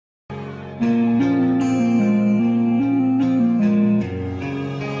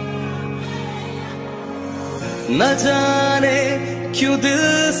न जाने क्यों दिल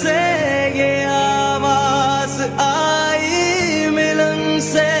से ये आवाज आई, मिलन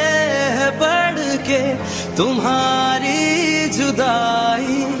से है बढ़ के तुम्हारी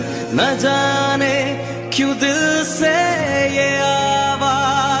जुदाई। न जाने क्यों दिल से ये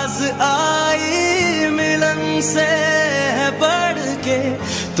आवाज आई, मिलन से है बढ़ के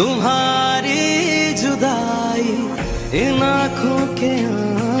तुम्हारी जुदाई। इन आँखों के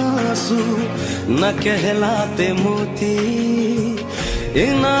आंसू न कहलाते मोती,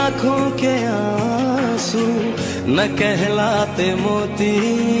 इन आँखों के आंसू न कहलाते मोती।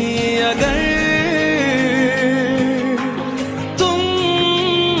 अगर तुम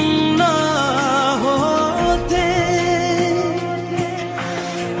ना होते,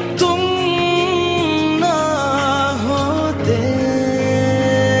 तुम ना होते,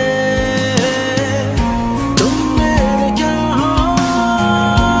 तुम मेरे क्या हो,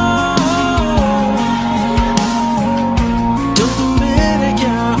 तुम मेरे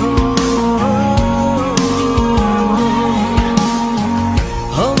क्या हो।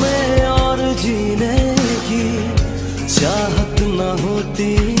 हमें और जीने की चाहत न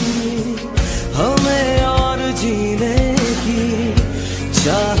होती, हमें और जीने की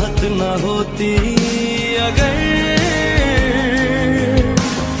चाहत न होती। अगर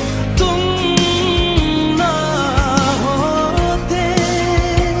तुम ना होते,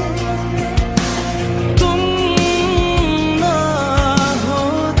 तुम ना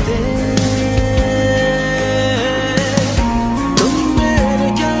होते, तुम मेरे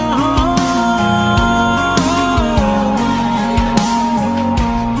क्या हो,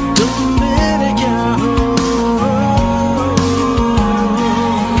 तुम मेरे क्या हो।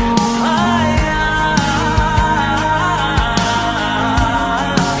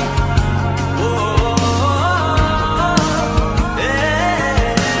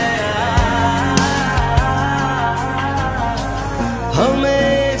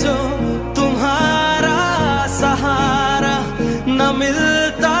 हमें जो तुम्हारा सहारा न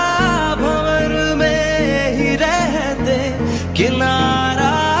मिलता, भंवर में ही रहते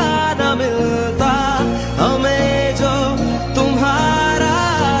किनारा न मिलता। हमें जो तुम्हारा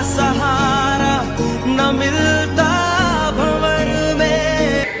सहारा न मिलता, भंवर में।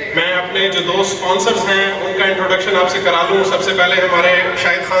 मैं अपने जो दो स्पॉन्सर्स हैं उनका इंट्रोडक्शन आपसे करा दूं। सबसे पहले हमारे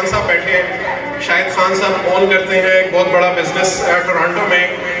शाहिद खान साहब बैठे हैं। शाहिद खान साहब ओन करते हैं एक बहुत बड़ा बिजनेस टोरंटो में,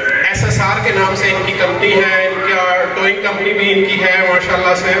 SSR के नाम से इनकी कंपनी है। इनका टोइंग कंपनी भी इनकी है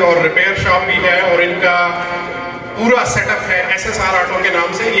माशाल्लाह से, और रिपेयर शॉप भी है, और इनका पूरा सेटअप है SSR ऑटो के नाम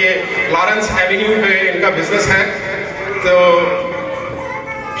से। ये लॉरेंस एवेन्यू पे इनका बिजनेस है। तो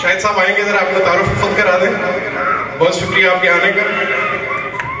शाहिद साहब आएंगे, जरा अपना तारुफ खुद करा दें। बहुत शुक्रिया आपके आने का।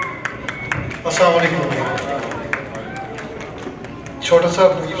 अस्सलाम वालेकुम। छोटा सा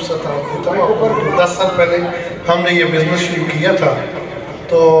ब्रीफ सा था, 10 साल पहले हमने ये बिज़नेस शुरू किया था।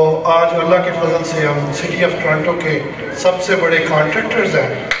 तो आज अल्लाह के फजल से हम सिटी ऑफ टोरंटो के सबसे बड़े कॉन्ट्रैक्टर्स हैं।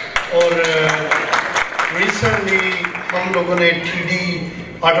 और रिसेंटली हम लोगों ने TD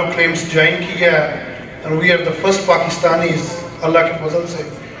ऑटो क्लेम्स ज्वाइन किया है, और we are the first Pakistanis अल्लाह के फजल से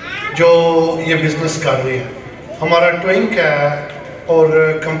जो ये बिज़नेस कर रहे हैं। हमारा टोइंग का है और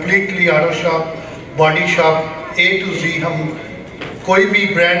completely auto shop, body shop, A to Z। हम कोई भी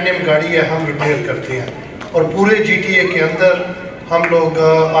ब्रांड नेम गाड़ी है हम रिपेयर करते हैं, और पूरे GTA के अंदर हम लोग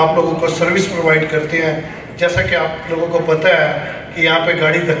आप लोगों को सर्विस प्रोवाइड करते हैं। जैसा कि आप लोगों को पता है कि यहाँ पे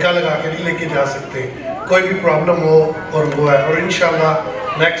गाड़ी धक्का लगा के नहीं लेके जा सकते, कोई भी प्रॉब्लम हो और वो है। और इंशाल्लाह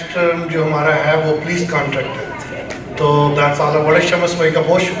नेक्स्ट जो हमारा है वो पुलिस कॉन्ट्रैक्ट है। तो दैट्स ऑल। बड़े शमस भाई का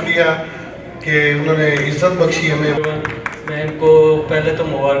बहुत शुक्रिया कि उन्होंने इज्जत बख्शी हमें। मैं इनको पहले तो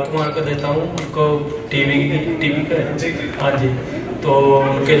मुबारक देता हूँ, उनको टीवी का है। हाँ जी, तो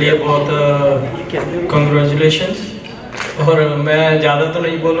उनके लिए बहुत कंग्रेचुलेशंस। और मैं ज़्यादा तो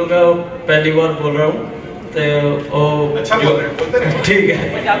नहीं बोलूँगा, पहली बार बोल रहा हूँ तो अच्छा ठीक है,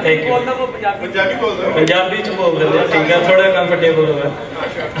 थैंक यू। पंजाबी च बोल देंगे, ठीक है, थोड़ा कंफर्टेबल होगा।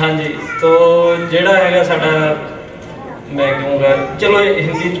 हाँ जी, तो जेड़ा है साडा, मैं कहूँगा चलो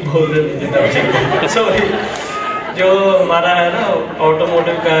हिंदी च बोल देते, सॉरी। जो हमारा है ना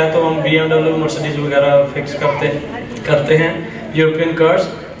ऑटोमोटिव का है, तो हम BMW, मर्सिडीज वगैरह फिक्स करते हैं, यूरोपियन कार्स।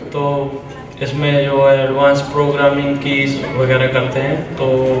 तो इसमें जो है एडवांस प्रोग्रामिंग कीज वगैरह करते हैं। तो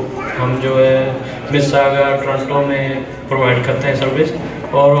हम जो है मिसागा टोरंटो में प्रोवाइड करते हैं सर्विस,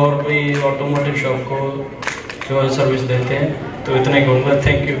 और भी ऑटोमोटिव शॉप को जो है सर्विस देते हैं। तो इतना ही कहूँगा,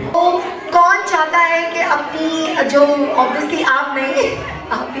 थैंक यू। कौन चाहता है कि अपनी जो ऑब्वियसली आप नहीं,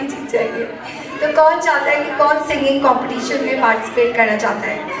 आप भी जीत जाएंगे, तो कौन चाहता है कि कौन सिंगिंग कंपटीशन में पार्टिसिपेट करना चाहता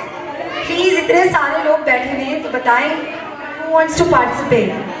है? प्लीज इतने सारे लोग बैठे हुए हैं तो बताएं who wants to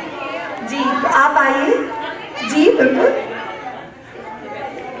participate? जी तो आप आइए जी बिल्कुल।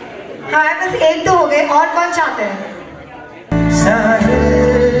 हाँ बस एक तो हो गए, और कौन चाहते हैं?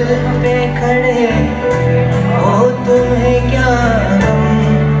 साहिल पे खड़े हो तुम्हें क्या गम,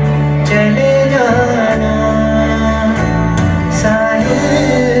 चले जाना।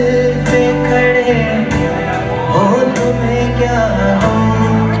 साहिल पे खड़े हो तुम्हें क्या गम,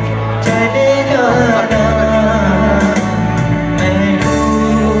 चले जाना। मैं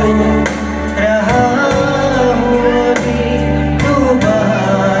डूब रहा हूँ अभी, डूबा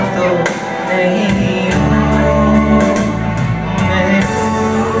तो नहीं हूँ। मैं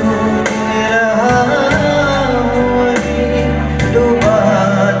डूब रहा हूँ अभी, डूबा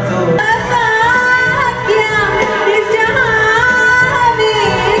तो।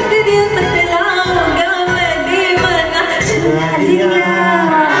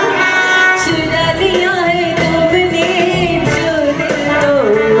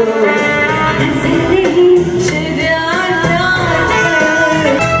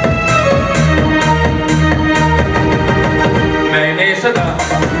 मैंने सदा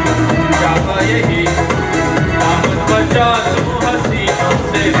चाहा यही, आमद बचा लूं हसीनों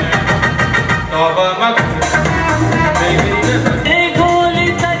से मैं, तौबा मत